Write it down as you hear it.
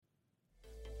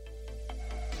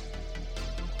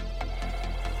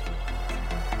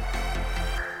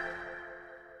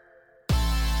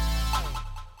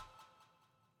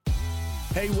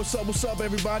Hey, what's up,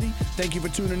 everybody? Thank you for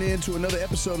tuning in to another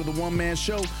episode of The One Man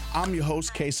Show. I'm your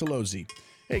host, Kay Salozzi.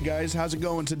 Hey guys, how's it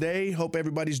going today? Hope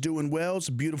everybody's doing well. It's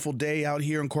a beautiful day out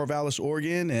here in Corvallis,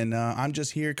 Oregon, and I'm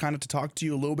just here kind of to talk to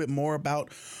you a little bit more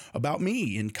about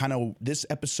me and kind of this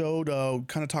episode,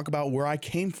 kind of talk about where I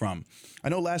came from. I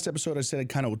know last episode I said I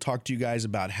kind of would talk to you guys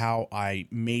about how I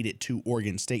made it to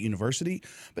Oregon State University,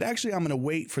 but actually I'm going to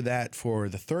wait for that for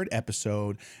the third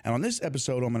episode. And on this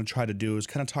episode, what I'm going to try to do is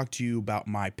kind of talk to you about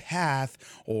my path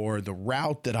or the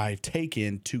route that I've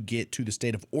taken to get to the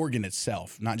state of Oregon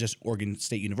itself, not just Oregon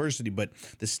State University, but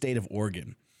the state of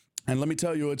Oregon. And let me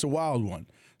tell you, it's a wild one.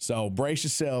 So brace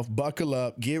yourself, buckle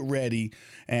up, get ready,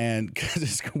 and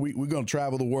we're going to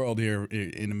travel the world here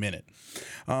in a minute.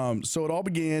 So it all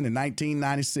began in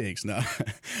 1996. No,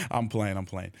 I'm playing.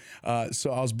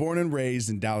 So I was born and raised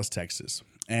in Dallas, Texas.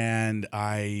 And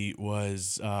I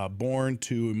was born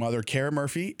to mother Kara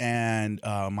Murphy and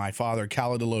my father,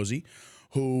 Calla Delosey,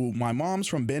 who my mom's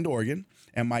from Bend, Oregon,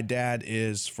 and my dad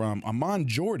is from Amman,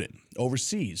 Jordan,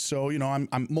 overseas. So, you know, I'm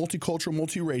multicultural,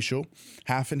 multiracial,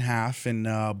 half and half. And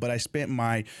but I spent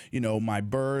my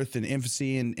birth and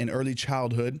infancy and early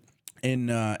childhood in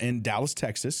Dallas,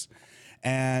 Texas.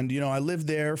 And, I lived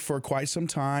there for quite some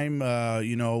time. I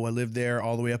lived there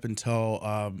all the way up until,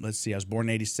 I was born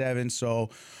in 87. So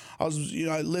I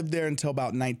lived there until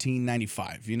about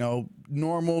 1995,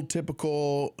 normal,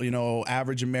 typical,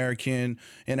 average American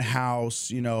in a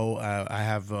house. I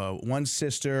have one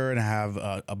sister and I have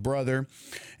a brother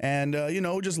and,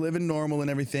 just living normal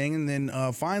and everything. And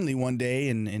then finally one day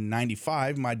in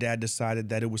 95, my dad decided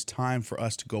that it was time for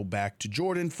us to go back to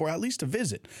Jordan for at least a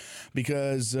visit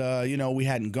because, we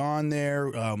hadn't gone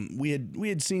there. We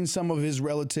had seen some of his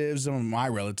relatives, some of my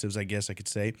relatives, I guess I could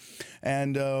say,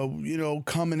 and,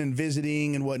 coming and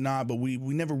visiting and whatnot, but we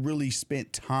never really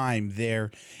spent time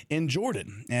there in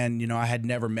Jordan. And, I had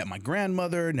never met my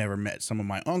grandmother, never met some of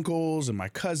my uncles and my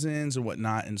cousins and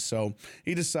whatnot. And so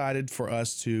he decided for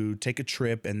us to take a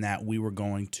trip and that we were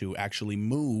going to actually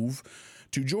move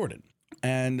to Jordan.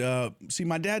 And see,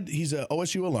 my dad, he's an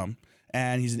OSU alum.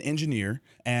 And he's an engineer,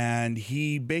 and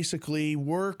he basically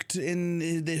worked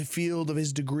in the field of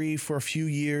his degree for a few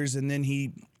years, and then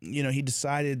he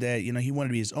decided that, he wanted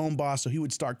to be his own boss, so he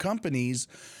would start companies,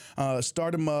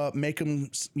 start them up, make them,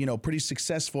 pretty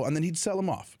successful, and then he'd sell them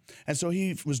off. And so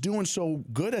he was doing so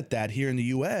good at that here in the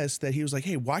U.S. that he was like,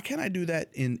 hey, why can't I do that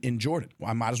in Jordan?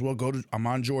 Well, I might as well go to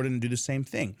Amman, Jordan and do the same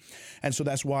thing. And so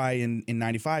that's why in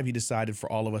 95, he decided for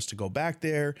all of us to go back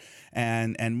there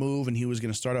and move, and he was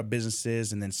going to start up businesses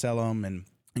and then sell them and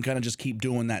kind of just keep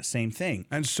doing that same thing.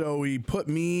 And so he put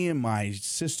me and my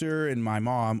sister and my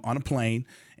mom on a plane,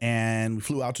 and we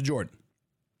flew out to Jordan.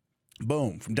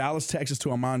 Boom, from Dallas, Texas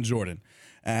to Amman, Jordan.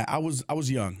 I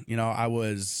was young, I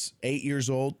was 8 years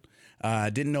old.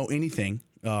 Didn't know anything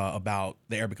about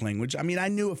the Arabic language. I mean, I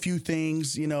knew a few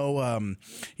things, some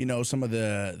of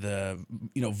the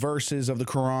verses of the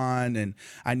Quran, and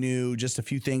I knew just a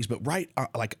few things. But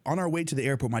like on our way to the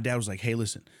airport, my dad was like, "Hey,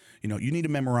 listen, you need to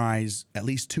memorize at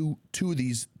least two of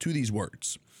these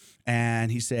words."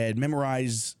 And he said,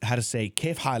 memorize how to say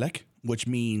 "Kaif halak," which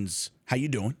means "How you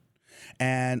doing?"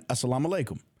 and "Assalamu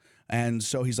alaikum." And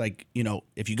so he's like,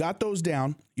 if you got those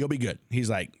down, you'll be good. He's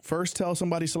like, first tell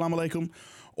somebody "Assalamu alaikum,"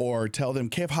 or tell them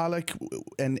 "Kaif halak,"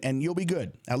 and you'll be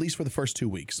good, at least for the first 2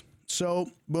 weeks.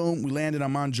 So, boom, we landed in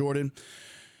Amman, Jordan.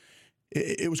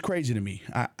 It was crazy to me.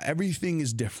 Everything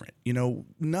is different.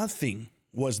 Nothing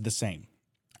was the same.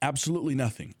 Absolutely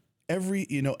nothing.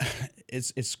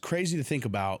 It's crazy to think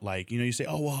about. Like, you say,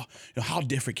 oh, well, how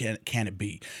different can it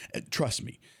be? Trust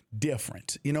me.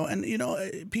 Different,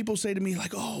 and people say to me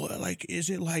like, oh, like, is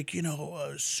it like,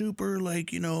 super,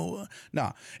 like,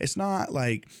 nah, it's not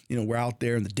like, we're out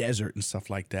there in the desert and stuff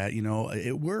like that.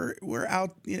 We're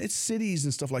out, it's cities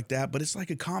and stuff like that, but it's like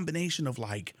a combination of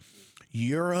like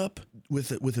Europe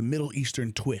with a Middle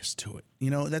Eastern twist to it.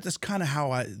 That's kind of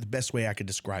the best way I could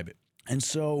describe it. And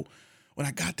so when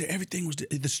I got there, everything was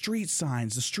the street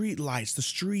signs, the street lights, the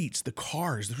streets, the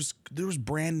cars. There was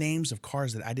brand names of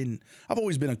cars that I've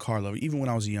always been a car lover, even when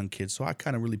I was a young kid. So I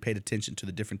kind of really paid attention to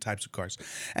the different types of cars.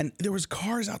 And there was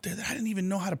cars out there that I didn't even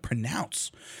know how to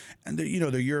pronounce. And they're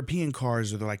European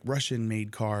cars, or they're like Russian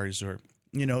made cars, or,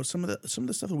 some of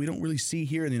the stuff that we don't really see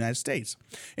here in the United States.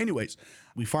 Anyways,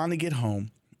 we finally get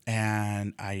home.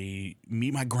 And I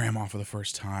meet my grandma for the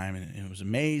first time, and it was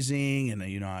amazing. And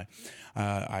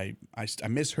I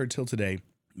miss her till today.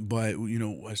 But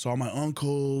I saw my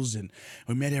uncles, and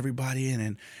we met everybody,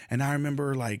 and I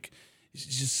remember, like,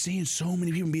 just seeing so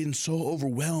many people being so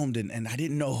overwhelmed, and I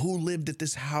didn't know who lived at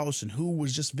this house and who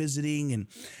was just visiting, and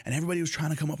everybody was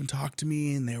trying to come up and talk to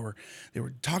me, and they were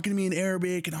talking to me in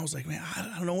Arabic, and I was like, man,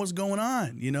 I don't know what's going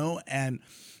on, and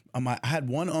I had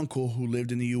one uncle who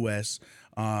lived in the U.S.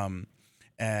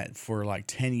 For like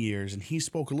 10 years, and he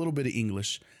spoke a little bit of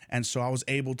English. And so I was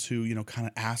able to, kind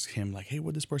of ask him like, hey,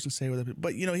 what'd this person say?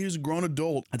 But, he was a grown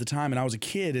adult at the time, and I was a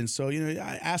kid. And so,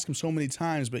 I asked him so many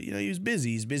times, but, he was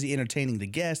busy. He's busy entertaining the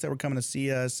guests that were coming to see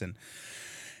us and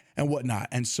whatnot.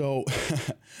 And so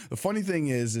the funny thing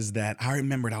is that I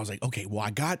remembered, I was like, okay, well,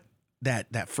 I got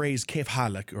that phrase, kef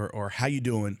halak, or how you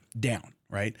doing, down.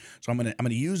 Right. So I'm going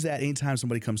to use that anytime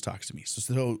somebody comes talks to me.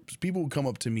 So people would come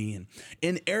up to me, and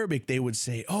in Arabic, they would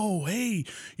say, oh, hey,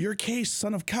 you're Case,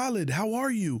 son of Khalid. How are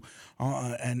you?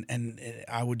 And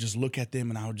I would just look at them,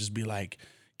 and I would just be like,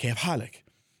 Kef halak.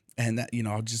 And that,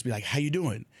 I'll just be like, how you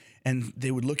doing? And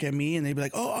they would look at me, and they'd be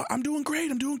like, oh, I'm doing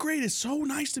great. I'm doing great. It's so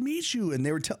nice to meet you. And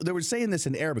they were saying this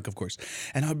in Arabic, of course.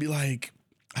 And I'd be like,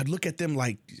 I'd look at them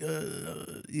like,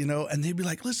 and they'd be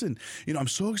like, listen, I'm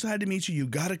so excited to meet you. You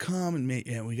got to come, and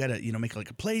we got to, make like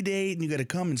a play date, and you got to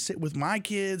come and sit with my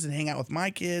kids and hang out with my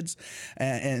kids.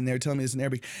 And they're telling me this in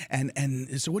Arabic.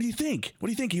 And so what do you think? What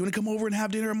do you think? You want to come over and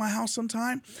have dinner at my house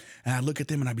sometime? And I'd look at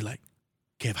them, and I'd be like,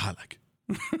 Kef halak.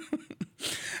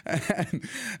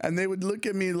 and they would look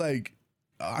at me like,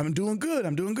 I'm doing good.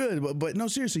 But no,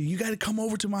 seriously, you got to come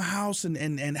over to my house,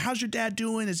 and how's your dad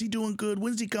doing? Is he doing good?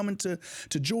 When's he coming to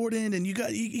Jordan? And you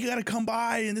got to come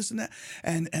by, and this and that.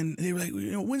 And they were like,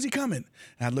 when's he coming?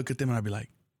 And I'd look at them, and I'd be like,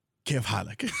 Kef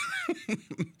halak.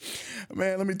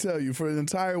 Man, let me tell you, for the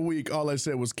entire week, all I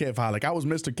said was Kef halak. I was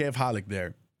Mr. Kef halak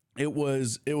there. It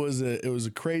was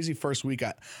a crazy first week.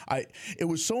 It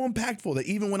was so impactful that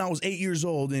even when I was 8 years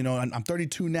old, I'm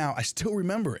 32 now, I still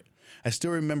remember it. I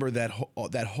still remember that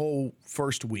whole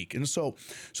first week. And so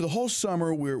the whole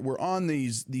summer we're on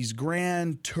these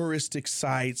grand touristic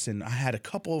sites, and I had a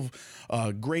couple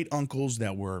of great uncles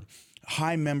that were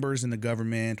high members in the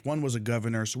government. One was a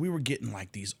governor, so we were getting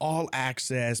like these all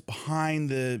access behind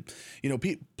the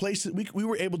places. We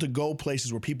were able to go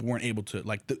places where people weren't able to,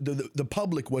 like the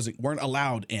public weren't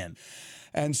allowed in.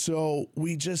 And so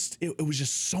it was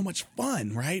just so much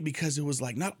fun, right? Because it was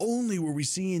like, not only were we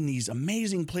seeing these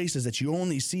amazing places that you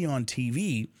only see on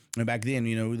TV, and back then,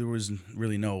 there was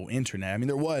really no internet. I mean,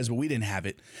 there was, but we didn't have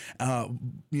it.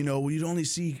 We'd only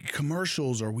see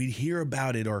commercials, or we'd hear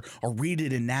about it or read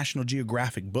it in National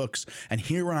Geographic books. And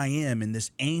here I am in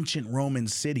this ancient Roman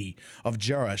city of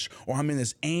Jerash, or I'm in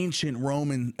this ancient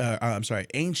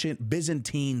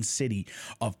Byzantine city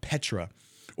of Petra.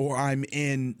 Or I'm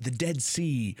in the Dead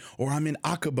Sea, or I'm in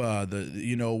Aqaba,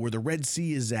 where the Red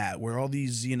Sea is at, where all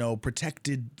these,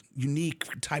 protected, unique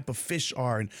type of fish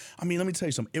are. And I mean, let me tell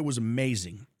you something. It was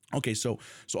amazing. Okay, so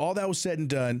all that was said and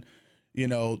done.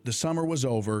 The summer was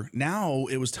over. Now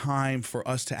it was time for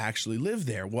us to actually live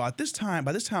there. Well, by this time,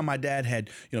 my dad had,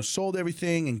 sold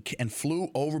everything and flew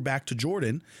over back to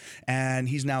Jordan, and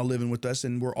he's now living with us,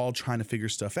 and we're all trying to figure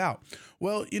stuff out.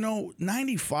 Well,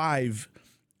 95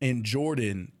 in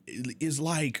Jordan is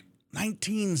like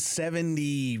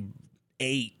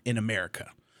 1978 in America.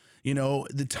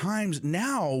 The times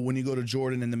now when you go to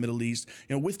Jordan in the Middle East,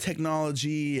 with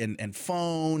technology and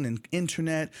phone and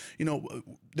internet,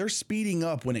 they're speeding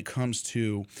up when it comes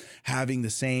to having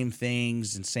the same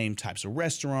things and same types of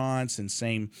restaurants and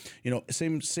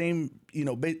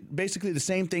basically the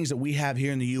same things that we have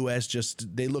here in the U.S.,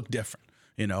 just they look different.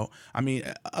 I mean,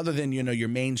 other than, your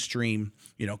mainstream,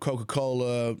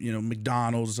 Coca-Cola,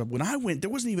 McDonald's. When I went,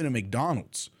 there wasn't even a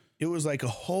McDonald's. It was like a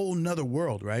whole nother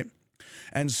world, right?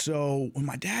 And so when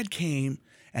my dad came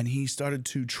and he started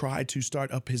to try to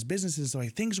start up his businesses,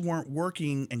 like things weren't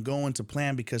working and going to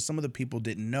plan because some of the people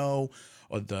didn't know,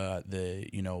 or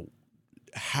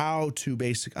how to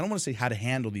I don't want to say how to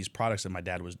handle these products that my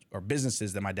dad was, or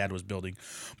businesses that my dad was building,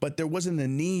 but there wasn't a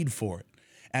need for it.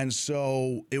 And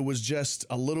so it was just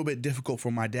a little bit difficult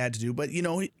for my dad to do. But,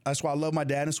 that's why I love my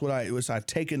dad. That's what I've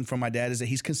taken from my dad, is that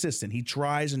he's consistent. He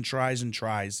tries and tries and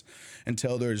tries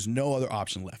until there's no other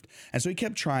option left. And so he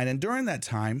kept trying. And during that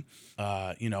time,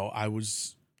 I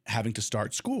was having to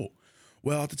start school.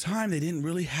 Well, at the time, they didn't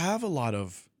really have a lot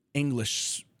of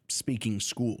English speaking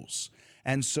schools.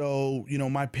 And so,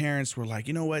 my parents were like,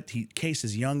 you know what? Case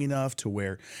is young enough to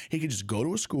where he could just go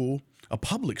to a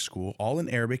public school, all in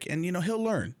Arabic, and, he'll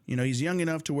learn. He's young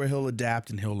enough to where he'll adapt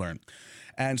and he'll learn.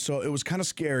 And so it was kind of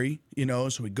scary, so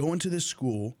we go into this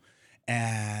school,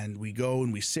 and we go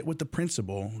and we sit with the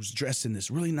principal, who's dressed in this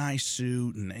really nice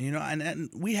suit. And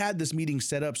we had this meeting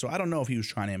set up. So I don't know if he was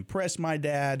trying to impress my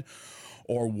dad,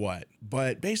 or what.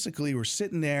 But basically, we're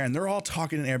sitting there and they're all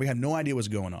talking in Arabic. I have no idea what's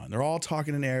going on. They're all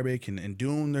talking in Arabic and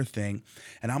doing their thing.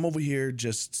 And I'm over here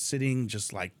just sitting,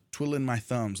 just like twiddling my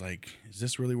thumbs, like, is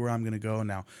this really where I'm going to go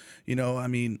now? You know, I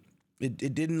mean,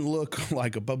 it didn't look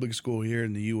like a public school here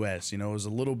in the U.S. You know, it was a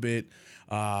little bit,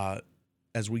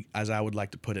 as I would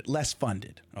like to put it, less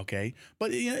funded. Okay.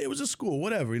 But you know, it was a school,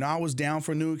 whatever. You know, I was down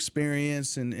for a new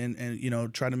experience and you know,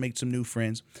 try to make some new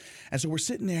friends. And so we're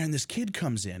sitting there and this kid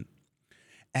comes in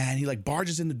and he like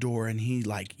barges in the door and he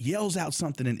like yells out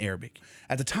something in Arabic.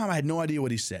 At the time, I had no idea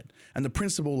what he said. And the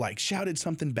principal like shouted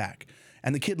something back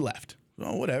and the kid left.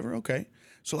 Oh, whatever. Okay.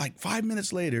 So like 5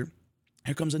 minutes later,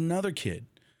 here comes another kid,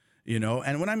 you know,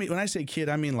 and when I say kid,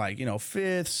 I mean like, you know,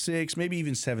 5th, 6th, maybe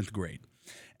even 7th grade.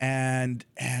 And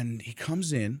he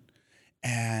comes in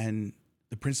and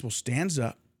the principal stands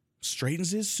up,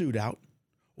 straightens his suit out,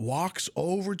 walks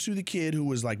over to the kid who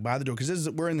was like by the door. Cause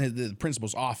we're in the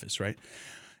principal's office, right?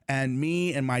 And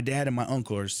me and my dad and my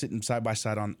uncle are sitting side by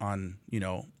side on, you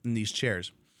know, in these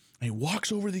chairs. And he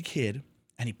walks over to the kid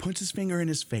and he puts his finger in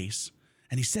his face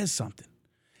and he says something.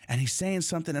 And he's saying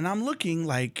something, and I'm looking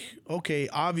like, okay,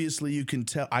 obviously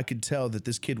I could tell that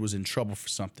this kid was in trouble for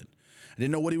something. I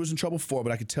didn't know what he was in trouble for,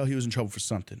 but I could tell he was in trouble for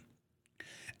something.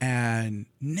 And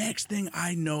next thing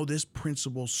I know, this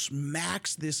principal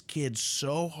smacks this kid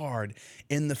so hard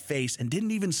in the face and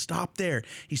didn't even stop there.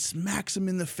 He smacks him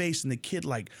in the face, and the kid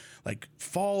like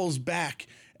falls back.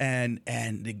 And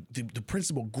the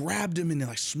principal grabbed him and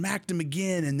like smacked him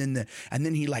again, and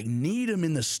then he like kneed him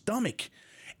in the stomach.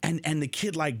 And the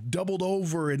kid like doubled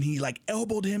over and he like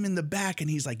elbowed him in the back and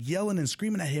he's like yelling and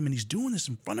screaming at him and he's doing this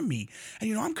in front of me. And,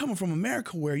 you know, I'm coming from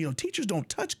America where, you know, teachers don't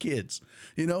touch kids,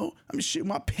 you know? I mean, shit,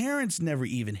 my parents never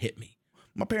even hit me.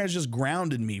 My parents just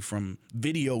grounded me from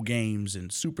video games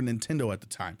and Super Nintendo at the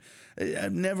time. I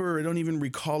don't even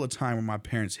recall a time when my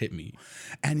parents hit me.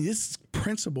 And this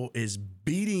principal is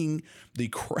beating the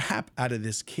crap out of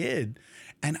this kid.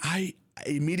 And I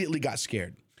immediately got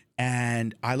scared.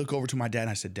 And I look over to my dad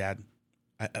and I said, Dad,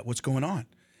 what's going on?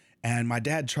 And my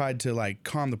dad tried to like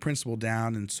calm the principal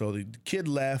down. And so the kid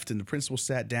left and the principal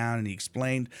sat down and he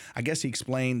explained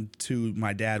to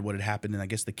my dad what had happened. And I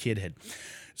guess the kid had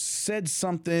said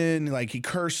something like he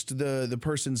cursed the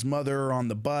person's mother on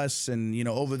the bus. And, you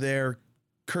know, over there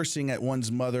cursing at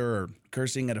one's mother or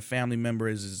cursing at a family member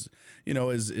is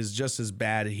just as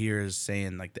bad here as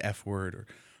saying like the F word or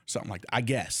something like that, I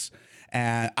guess.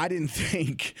 And I didn't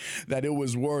think that it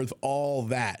was worth all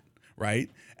that, right?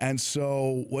 And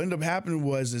so what ended up happening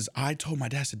is I told my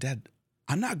dad, I said, Dad,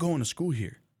 I'm not going to school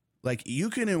here. Like, you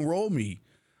can enroll me,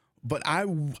 but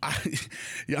I'm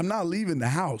not leaving the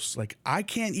house. Like, I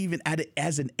can't even,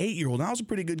 as an 8-year-old, and I was a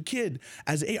pretty good kid.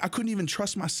 As an 8, I couldn't even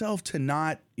trust myself to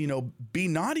not, you know, be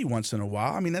naughty once in a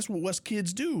while. I mean, that's what us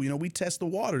kids do. You know, we test the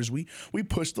waters. We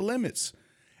push the limits.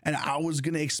 And I was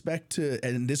going to expect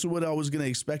and this is what I was going to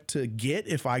expect to get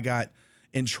if I got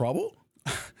in trouble.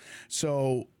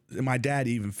 So my dad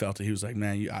even felt it. He was like,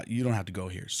 man, you don't have to go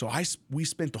here. So I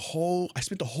spent the whole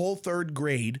 3rd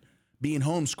grade being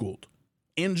homeschooled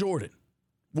in Jordan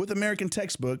with American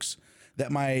textbooks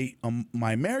that my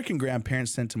American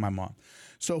grandparents sent to my mom.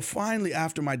 So finally,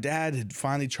 after my dad had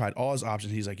finally tried all his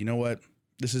options, he's like, you know what?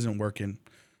 This isn't working.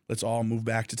 Let's all move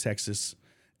back to Texas.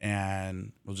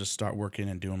 And we'll just start working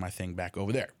and doing my thing back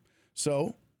over there.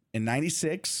 So in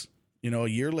 96, you know, a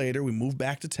year later, we moved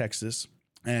back to Texas.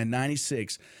 And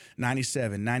 96,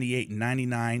 97, 98, and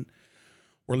 99,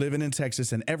 we're living in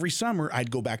Texas. And every summer, I'd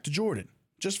go back to Jordan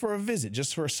just for a visit,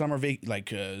 just for a summer,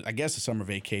 I guess a summer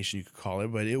vacation, you could call it.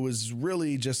 But it was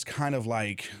really just kind of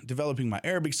like developing my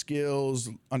Arabic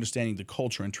skills, understanding the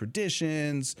culture and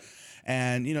traditions,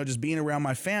 and, you know, just being around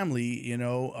my family, you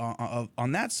know,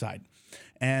 on that side.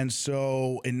 And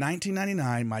so in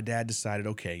 1999, my dad decided,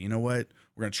 okay, you know what?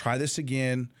 We're going to try this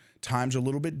again. Times are a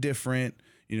little bit different.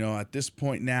 You know, at this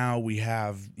point now we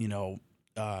have, you know,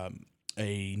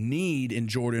 a need in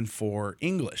Jordan for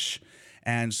English.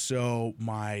 And so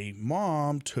my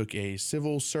mom took a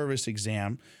civil service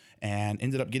exam and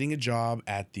ended up getting a job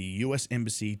at the U.S.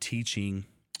 Embassy teaching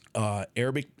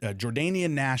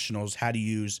Jordanian nationals how to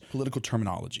use political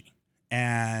terminology.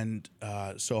 And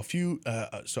so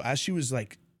as she was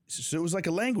like, so it was like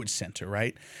a language center,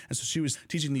 right? And so she was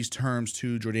teaching these terms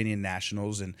to Jordanian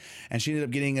nationals, and she ended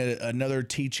up getting another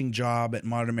teaching job at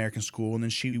Modern American School, and then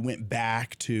she went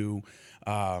back to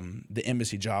the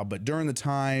embassy job. But during the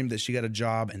time that she got a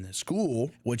job in the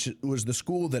school, which was the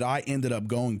school that I ended up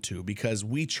going to, because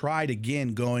we tried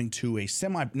again going to a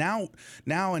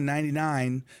now in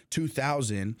 99,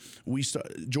 2000,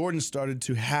 Jordan started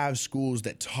to have schools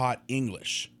that taught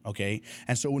English. Okay.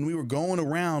 And so when we were going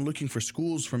around looking for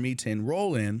schools for me to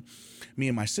enroll in, me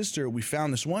and my sister, we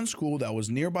found this one school that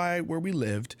was nearby where we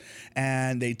lived.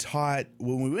 And they taught,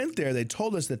 when we went there, they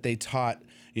told us that they taught,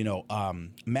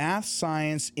 math,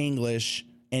 science, English,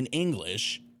 and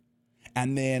English.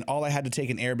 And then all I had to take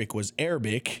in Arabic was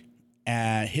Arabic,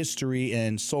 history,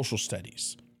 and social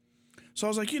studies. So I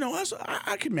was like,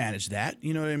 I could manage that.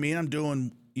 You know what I mean? I'm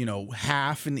doing,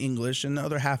 half in English and the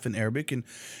other half in Arabic, and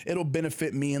it'll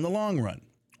benefit me in the long run.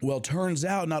 Well, it turns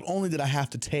out not only did I have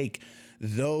to take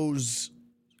those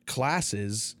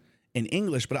classes in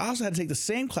English, but I also had to take the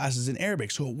same classes in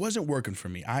Arabic. So it wasn't working for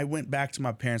me. I went back to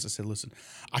my parents. I said, listen,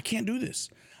 I can't do this.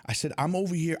 I said, I'm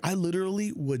over here. I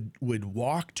literally would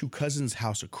walk to cousin's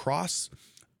house across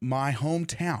my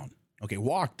hometown. Okay,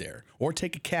 walk there or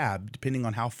take a cab, depending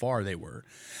on how far they were,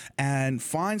 and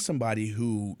find somebody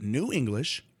who knew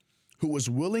English, who was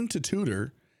willing to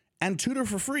tutor and tutor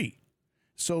for free.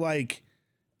 So like,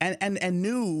 and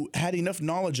had enough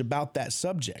knowledge about that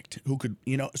subject who could,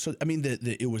 so, I mean,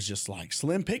 it was just like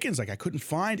slim pickings. Like I couldn't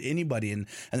find anybody. And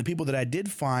the people that I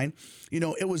did find,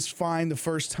 it was fine the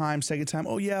first time, second time.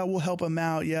 Oh yeah, we'll help them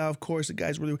out. Yeah, of course the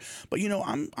guys really, but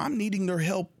I'm needing their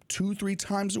help 2-3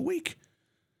 times a week.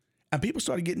 And people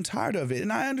started getting tired of it.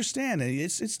 And I understand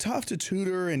it's tough to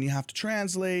tutor and you have to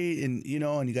translate and you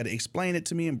got to explain it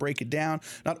to me and break it down.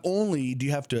 Not only do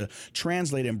you have to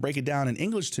translate it and break it down in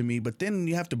English to me, but then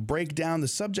you have to break down the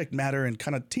subject matter and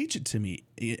kind of teach it to me,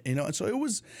 And so it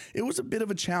was a bit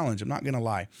of a challenge. I'm not going to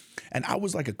lie. And I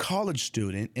was like a college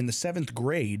student in the 7th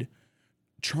grade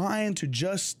trying to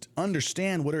just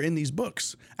understand what are in these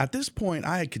books. At this point,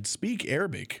 I could speak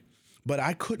Arabic, but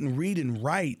I couldn't read and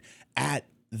write at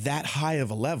that high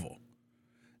of a level.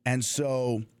 And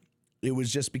so it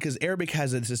was just because Arabic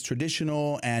has this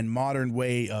traditional and modern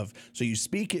way so you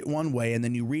speak it one way and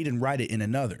then you read and write it in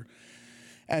another.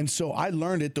 And so I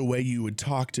learned it the way you would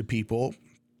talk to people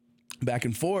back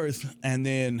and forth. And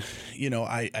then,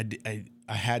 I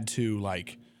had to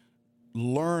like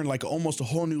learn like almost a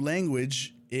whole new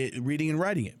language, reading and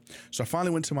writing it. So I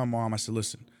finally went to my mom. I said,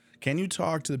 listen, can you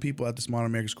talk to the people at this Modern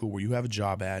American School where you have a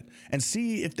job at and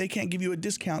see if they can't give you a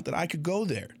discount that I could go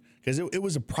there? Because it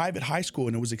was a private high school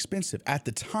and it was expensive at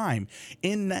the time.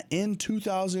 In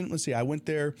 2000, let's see, I went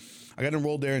there, I got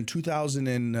enrolled there in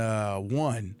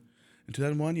 2001. In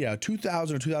 2001? Yeah,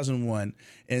 2000 or 2001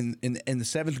 in the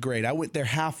 7th grade. I went there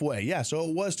halfway. Yeah, so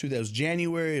it was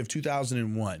January of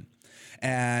 2001.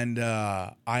 And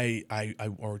or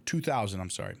 2000, I'm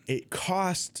sorry. It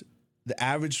cost the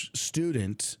average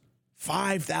student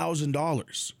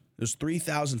 $5,000. There's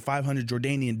 3,500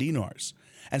 Jordanian dinars.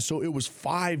 And so it was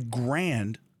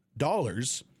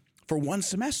 $5,000 for one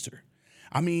semester.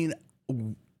 I mean,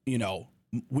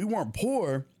 we weren't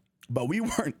poor, but we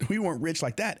weren't rich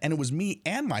like that. And it was me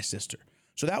and my sister.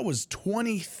 So that was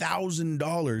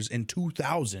 $20,000 in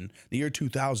the year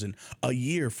 2000, a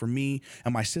year for me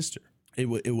and my sister. It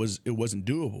wasn't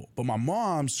doable. But my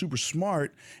mom's super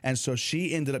smart, and so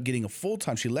she ended up getting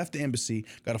she left the embassy,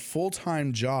 got a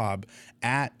full-time job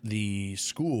at the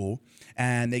school,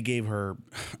 and they gave her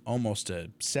almost a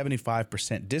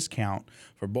 75% discount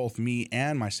for both me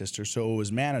and my sister, so it was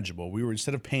manageable. We were,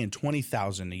 instead of paying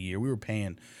 $20,000 a year, we were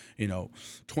paying,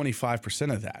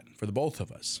 25% of that for the both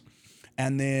of us.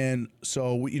 And then,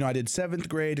 so, I did 7th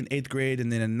grade and 8th grade,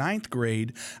 and then in 9th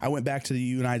grade, I went back to the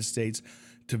United States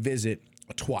to visit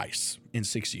twice in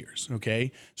 6 years.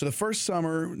 Okay. So the first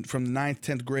summer from the 9th,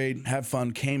 10th grade, have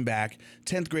fun, came back.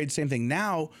 10th grade, same thing.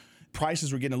 Now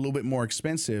prices were getting a little bit more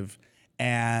expensive.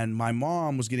 And my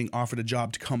mom was getting offered a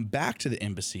job to come back to the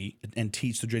embassy and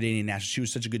teach the Jordanian national. She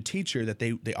was such a good teacher that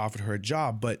they offered her a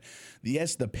job. But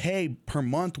yes, the pay per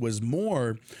month was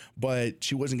more, but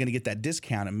she wasn't going to get that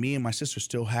discount. And me and my sister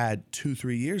still had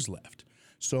 2-3 years left.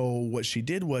 So what she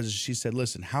did was she said,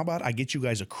 listen, how about I get you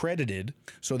guys accredited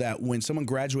so that when someone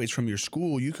graduates from your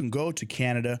school, you can go to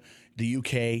Canada, the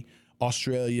UK,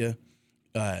 Australia,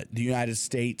 the United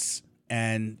States,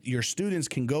 and your students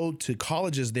can go to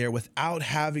colleges there without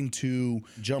having to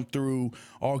jump through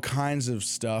all kinds of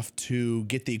stuff to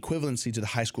get the equivalency to the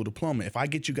high school diploma. If I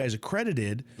get you guys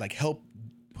accredited, like help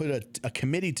put a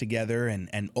committee together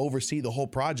and oversee the whole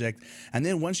project. And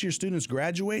then once your students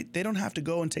graduate, they don't have to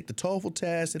go and take the TOEFL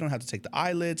test. They don't have to take the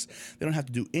IELTS. They don't have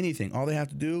to do anything. All they have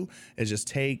to do is just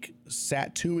take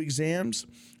SAT-2 exams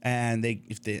and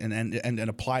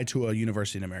apply to a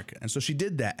university in America. And so she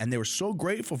did that. And they were so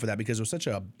grateful for that because it was such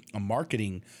a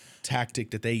marketing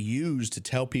tactic that they used to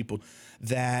tell people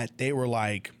that they were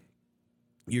like,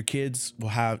 your kids will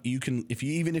have, even if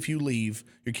you leave,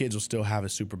 your kids will still have a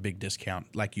super big discount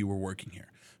like you were working here.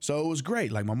 So it was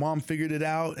great. Like my mom figured it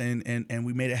out and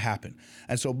we made it happen.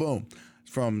 And so boom,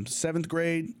 from 7th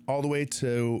grade all the way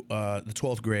to the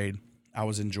 12th grade, I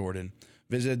was in Jordan,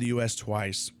 visited the US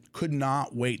twice, could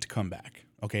not wait to come back.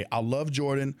 Okay. I love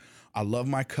Jordan. I love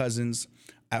my cousins.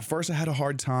 At first I had a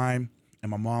hard time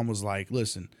and my mom was like,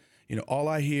 listen, all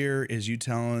I hear is you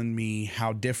telling me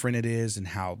how different it is and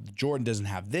how Jordan doesn't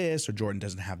have this or Jordan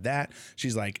doesn't have that.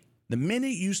 She's like, the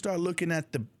minute you start looking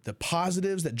at the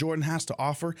positives that Jordan has to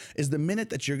offer is the minute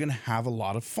that you're going to have a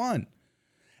lot of fun.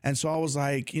 And so I was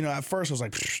like, at first I was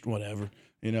like, whatever,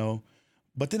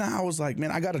 but then I was like,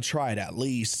 man, I got to try it at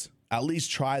least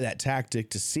try that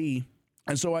tactic to see.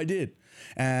 And so I did.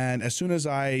 And as soon as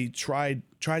I tried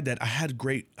that, I had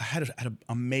an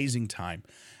amazing time.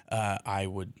 I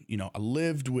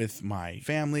lived with my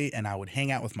family and I would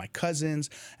hang out with my cousins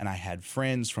and I had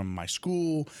friends from my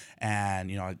school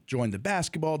and, I joined the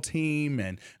basketball team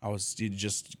and I was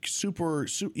just super,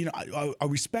 I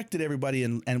respected everybody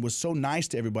and was so nice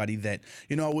to everybody that,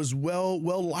 I was well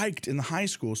liked in the high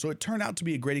school. So it turned out to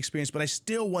be a great experience, but I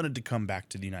still wanted to come back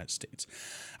to the United States.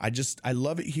 I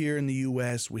love it here in the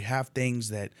US. We have things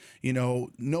that,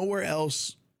 nowhere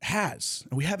else has.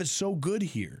 We have it so good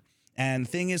here. And the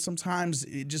thing is, sometimes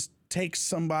it just takes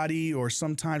somebody or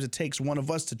sometimes it takes one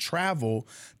of us to travel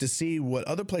to see what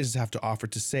other places have to offer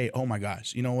to say, oh my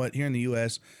gosh, you know what? Here in the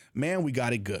U.S., man, we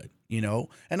got it good,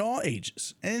 and all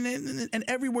ages. And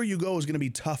everywhere you go is going to be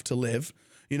tough to live,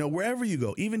 wherever you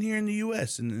go, even here in the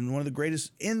U.S. and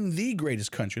the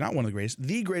greatest country, not one of the greatest,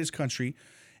 the greatest country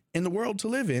in the world to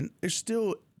live in, there's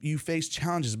still you face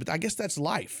challenges, but I guess that's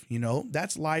life,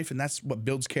 that's life. And that's what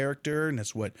builds character. And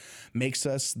that's what makes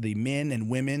us the men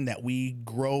and women that we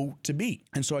grow to be.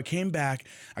 And so I came back,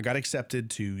 I got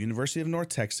accepted to University of North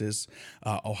Texas,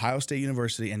 Ohio State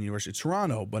University and University of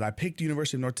Toronto. But I picked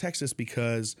University of North Texas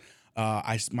because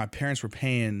my parents were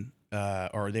paying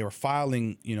or they were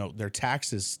filing, their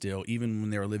taxes still, even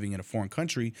when they were living in a foreign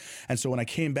country. And so when I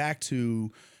came back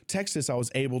to Texas, I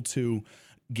was able to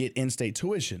get in-state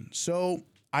tuition. So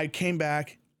I came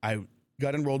back, I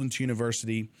got enrolled into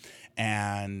university,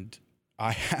 and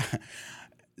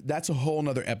that's a whole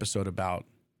nother episode about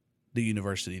the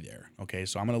university there. Okay.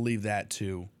 So I'm going to leave that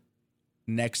to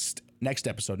next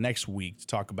episode, next week, to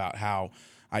talk about how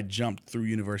I jumped through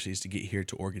universities to get here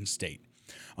to Oregon State.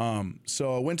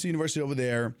 So I went to university over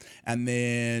there and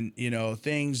then,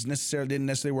 things didn't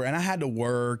necessarily work and I had to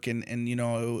work and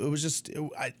it was just,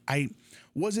 I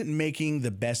wasn't making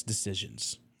the best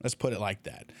decisions. Let's put it like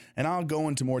that. And I'll go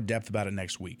into more depth about it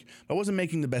next week. But I wasn't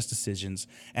making the best decisions.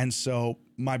 And so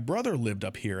my brother lived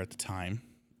up here at the time.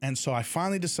 And so I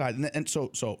finally decided, and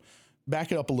so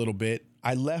back it up a little bit.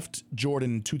 I left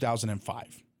Jordan in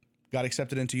 2005, got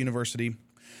accepted into university.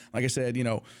 Like I said,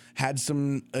 had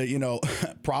some,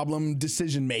 problem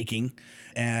decision making.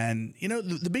 And,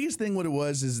 the biggest thing what it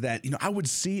was is that, I would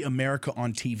see America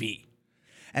on TV.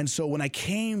 And so when I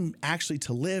came actually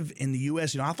to live in the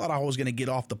U.S., I thought I was going to get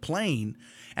off the plane.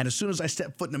 And as soon as I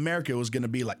stepped foot in America, it was going to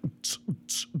be like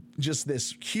just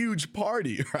this huge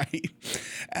party, right?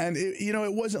 And,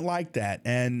 it wasn't like that.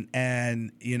 And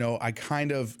I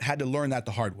kind of had to learn that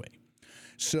the hard way.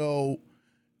 So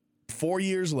 4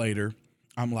 years later,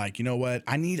 I'm like, you know what?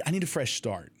 I need a fresh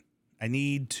start. I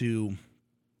need to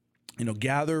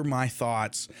gather my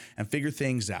thoughts and figure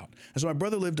things out. And so my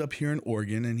brother lived up here in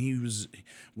Oregon and he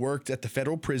worked at the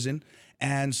federal prison.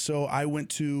 And so I went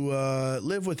to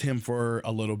live with him for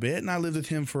a little bit and I lived with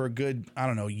him for a good,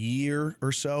 year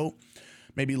or so,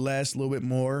 maybe less, a little bit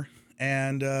more.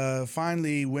 And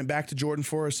finally went back to Jordan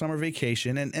for a summer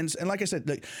vacation. And like I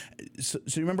said, so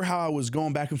you remember how I was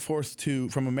going back and forth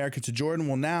from America to Jordan?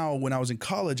 Well, now when I was in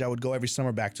college, I would go every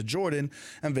summer back to Jordan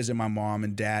and visit my mom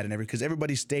and dad and because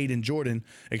everybody stayed in Jordan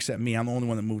except me. I'm the only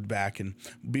one that moved back. And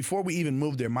before we even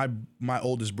moved there, my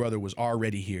oldest brother was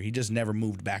already here. He just never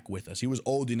moved back with us. He was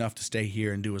old enough to stay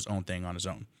here and do his own thing on his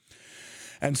own.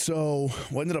 And so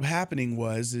what ended up happening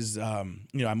was I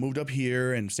moved up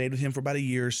here and stayed with him for about a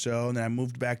year or so. And then I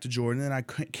moved back to Jordan and I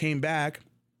came back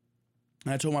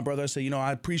And I told my brother, I said,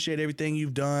 I appreciate everything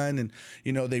you've done. And,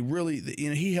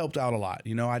 he helped out a lot.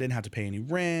 I didn't have to pay any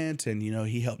rent, and,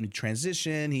 he helped me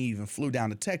transition. He even flew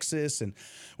down to Texas. And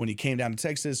when he came down to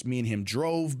Texas, me and him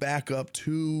drove back up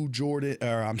to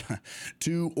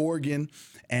to Oregon.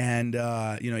 And,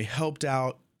 he helped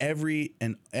out every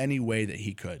and any way that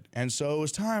he could. And so it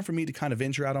was time for me to kind of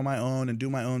venture out on my own and do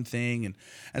my own thing.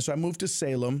 And so I moved to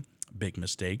Salem. Big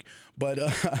mistake. But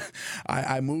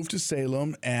I moved to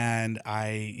Salem, and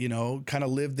I, kind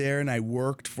of lived there, and I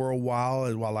worked for a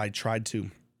while I tried to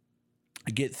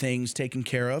get things taken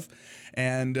care of.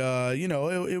 And,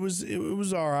 it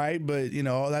was all right, but,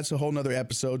 that's a whole nother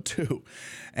episode too.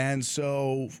 And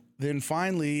so then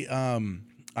finally,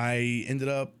 I ended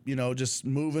up, just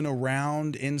moving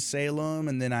around in Salem,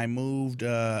 and then I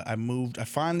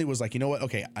finally was like,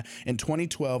 okay, in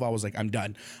 2012, I was like, I'm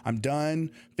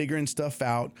done figuring stuff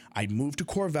out. I moved to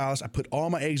Corvallis. I put all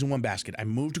my eggs in one basket. I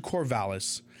moved to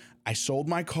Corvallis. I sold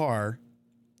my car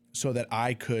so that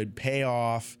I could pay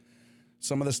off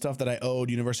some of the stuff that I owed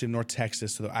University of North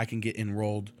Texas so that I can get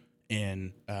enrolled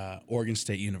in Oregon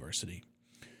State University.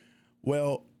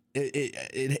 Well,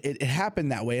 it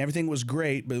happened that way. Everything was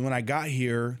great, but when I got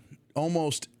here,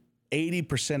 almost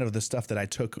 80% of the stuff that I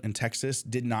took in Texas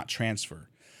did not transfer.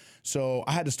 So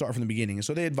I had to start from the beginning. And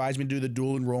so they advised me to do the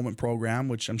dual enrollment program,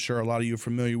 which I'm sure a lot of you are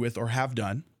familiar with or have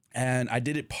done. And I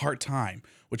did it part-time,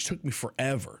 which took me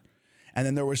forever. And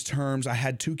then there was terms, I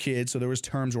had 2 kids, so there was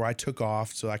terms where I took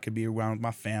off so I could be around with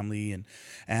my family.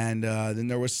 And then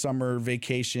there was summer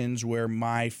vacations where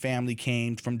my family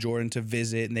came from Jordan to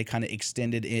visit, and they kind of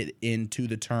extended it into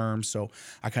the term. So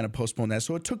I kind of postponed that.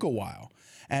 So it took a while.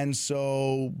 And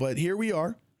so, but here we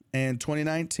are in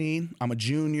 2019. I'm a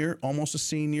junior, almost a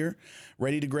senior,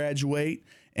 ready to graduate,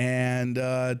 and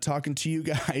talking to you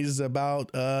guys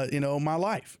about, my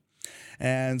life.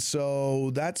 And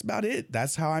so that's about it.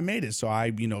 That's how I made it. So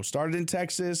I, started in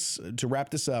Texas. To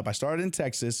wrap this up, I started in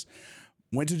Texas,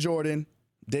 went to Jordan,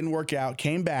 didn't work out,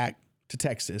 came back to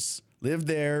Texas, lived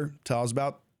there till I was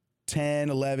about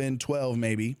 10, 11, 12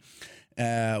 maybe.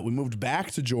 We moved back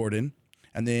to Jordan.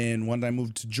 And then when I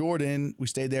moved to Jordan, we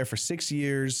stayed there for 6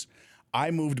 years.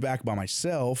 I moved back by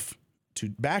myself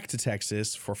back to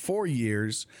Texas for 4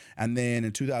 years. And then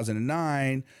in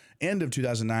 2009, end of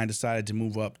 2009, decided to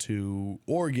move up to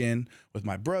Oregon with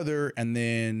my brother. And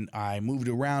then I moved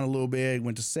around a little bit,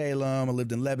 went to Salem. I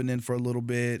lived in Lebanon for a little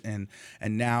bit. And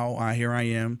now here I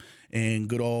am in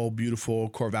good old beautiful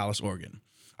Corvallis, Oregon.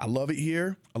 I love it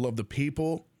here. I love the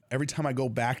people. Every time I go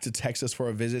back to Texas for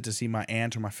a visit to see my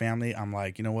aunt or my family, I'm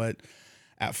like, you know what?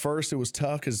 At first it was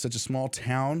tough because it's such a small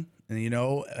town,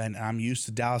 and I'm used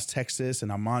to Dallas, Texas,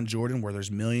 and I'm on Jordan where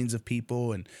there's millions of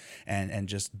people and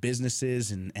just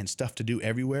businesses and stuff to do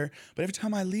everywhere. But every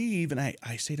time I leave and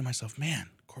I say to myself, man,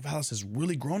 Corvallis has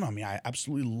really grown on me. I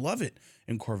absolutely love it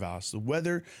in Corvallis. The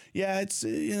weather, it's,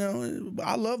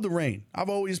 I love the rain. I've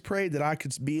always prayed that I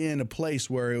could be in a place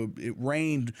where it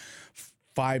rained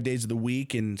 5 days of the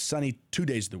week and sunny 2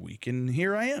 days of the week. And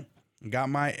here I am. Got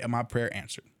my prayer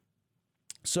answered.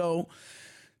 So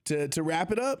to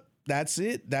wrap it up, that's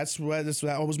it. That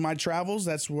was my travels.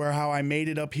 That's how I made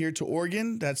it up here to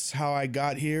Oregon. That's how I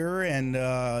got here. And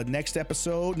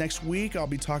next week, I'll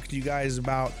be talking to you guys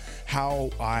about how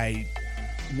I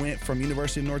went from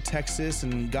University of North Texas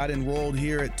and got enrolled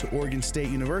here to Oregon State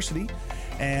University.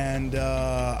 And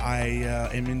I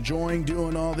am enjoying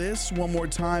doing all this. One more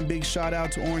time, big shout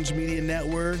out to Orange Media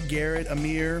Network, Garrett,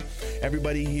 Amir,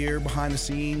 everybody here behind the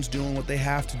scenes doing what they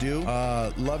have to do.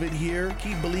 Love it here.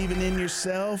 Keep believing in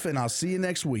yourself, and I'll see you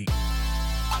next week.